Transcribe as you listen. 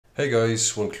Hey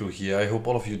guys, moophlo here. I hope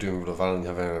all of you are doing really well and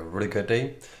having a really good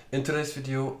day. In today's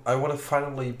video, I want to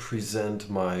finally present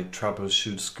my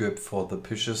troubleshoot script for the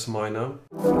Pisces miner.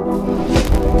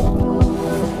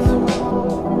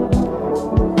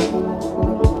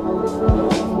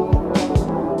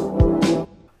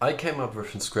 I came up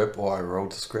with a script, or I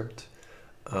wrote a script,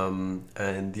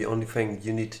 and the only thing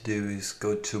you need to do is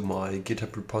go to my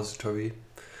GitHub repository.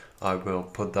 I will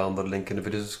put down the link in the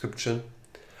video description.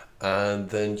 And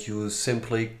then you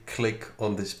simply click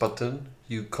on this button,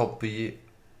 you copy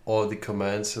all the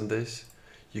commands in this,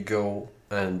 you go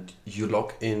and you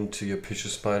log into your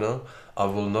Pisces miner. I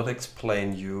will not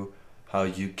explain you how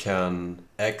you can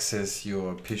access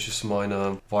your Pisces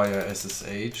miner via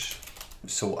SSH.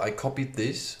 So I copied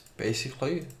this,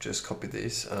 basically, just copy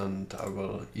this, and I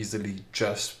will easily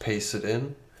just paste it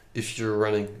in. If you're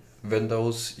running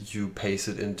Windows, you paste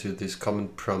it into this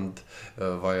command prompt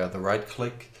via the right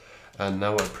click. And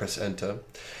now I press enter.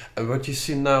 And what you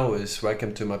see now is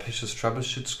welcome to my Pisces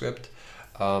troubleshoot script.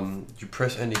 You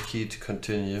press any key to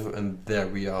continue, and there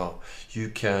we are. You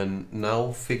can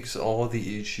now fix all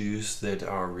the issues that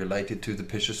are related to the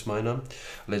Pisces miner.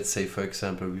 Let's say, for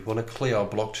example, we want to clear our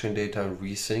blockchain data and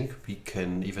resync. We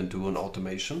can even do an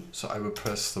automation. So I will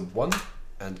press the 1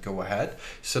 and go ahead.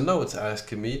 So now it's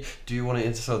asking me, do you want to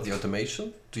install the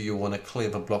automation? Do you want to clear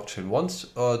the blockchain once,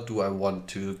 or do I want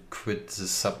to quit the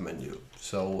submenu?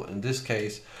 So in this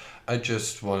case, I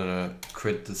just want to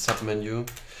quit the submenu,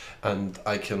 and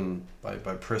I can, by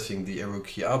pressing the arrow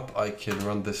key up, I can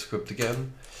run this script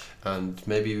again. And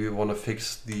maybe we want to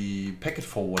fix the packet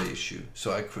forward issue.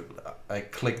 So I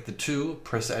click the 2,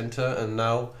 press enter, and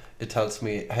now it tells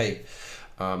me, hey,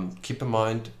 keep in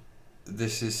mind,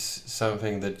 this is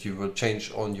something that you will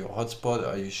change on your hotspot.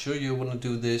 Are you sure you want to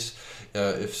do this?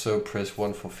 If so, press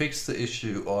 1 for fix the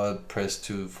issue, or press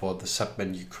 2 for the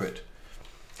submenu quit.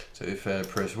 So if I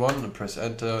press 1 and press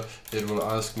enter, it will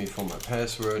ask me for my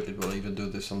password. It will even do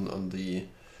this on the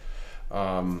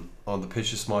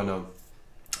Pisces miner,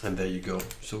 and there you go.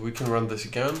 So we can run this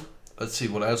again. Let's see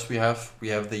what else we have. We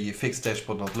have the fixed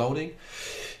dashboard not loading.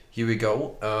 Here we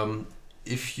go.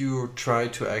 If you try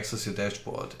to access your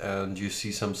dashboard and you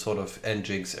see some sort of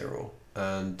nginx error,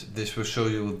 and this will show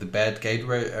you the bad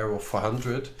gateway error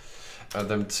 400, and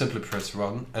then simply press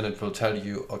run, and it will tell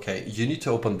you, okay, you need to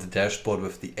open the dashboard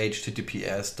with the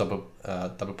https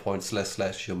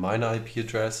 // your miner IP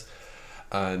address,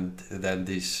 and then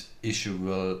this issue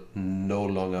will no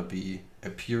longer be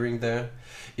appearing there.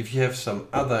 If you have some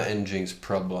other nginx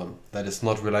problem that is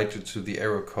not related to the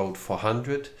error code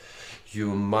 400,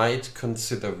 you might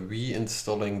consider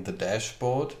reinstalling the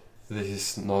dashboard. This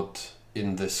is not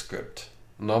in this script.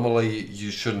 Normally,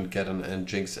 you shouldn't get an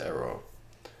nginx error.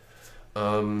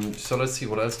 So let's see,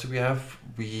 what else do we have?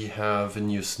 We have a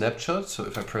new snapshot. So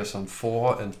if I press on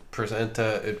 4 and press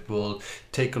enter, it will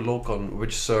take a look on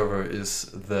which server is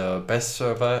the best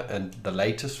server and the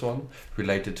latest one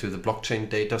related to the blockchain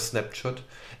data snapshot,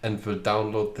 and will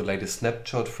download the latest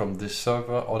snapshot from this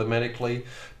server automatically,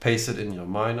 paste it in your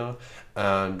miner,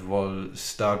 and will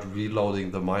start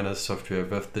reloading the miner software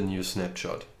with the new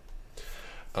snapshot.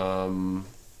 I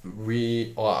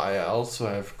also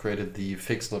have created the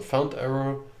fix not found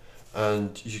error,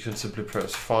 and you can simply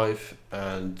press 5,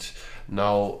 and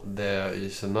now there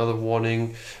is another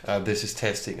warning. This is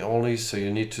testing only, so you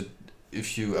need to,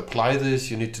 if you apply this,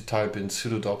 you need to type in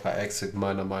sudo docker exec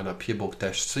miner peerbook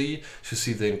 -c to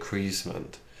see the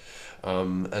increasement.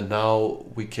 And now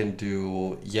we can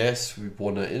do, yes, we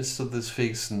want to install this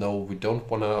fix, no, we don't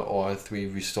want to, or 3,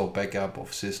 restore backup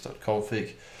of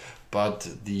sys.config. But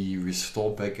the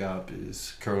restore backup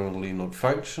is currently not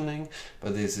functioning.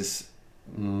 But this is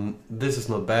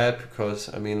not bad, because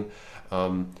I mean,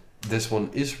 this one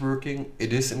is working.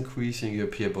 It is increasing your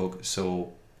peerbook,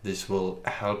 so this will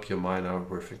help your miner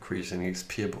with increasing its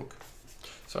peerbook.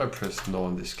 So I press no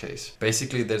in this case.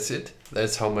 Basically, that's it.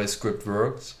 That's how my script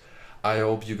works. I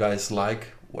hope you guys like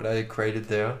what I created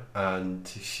there, and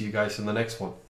see you guys in the next one.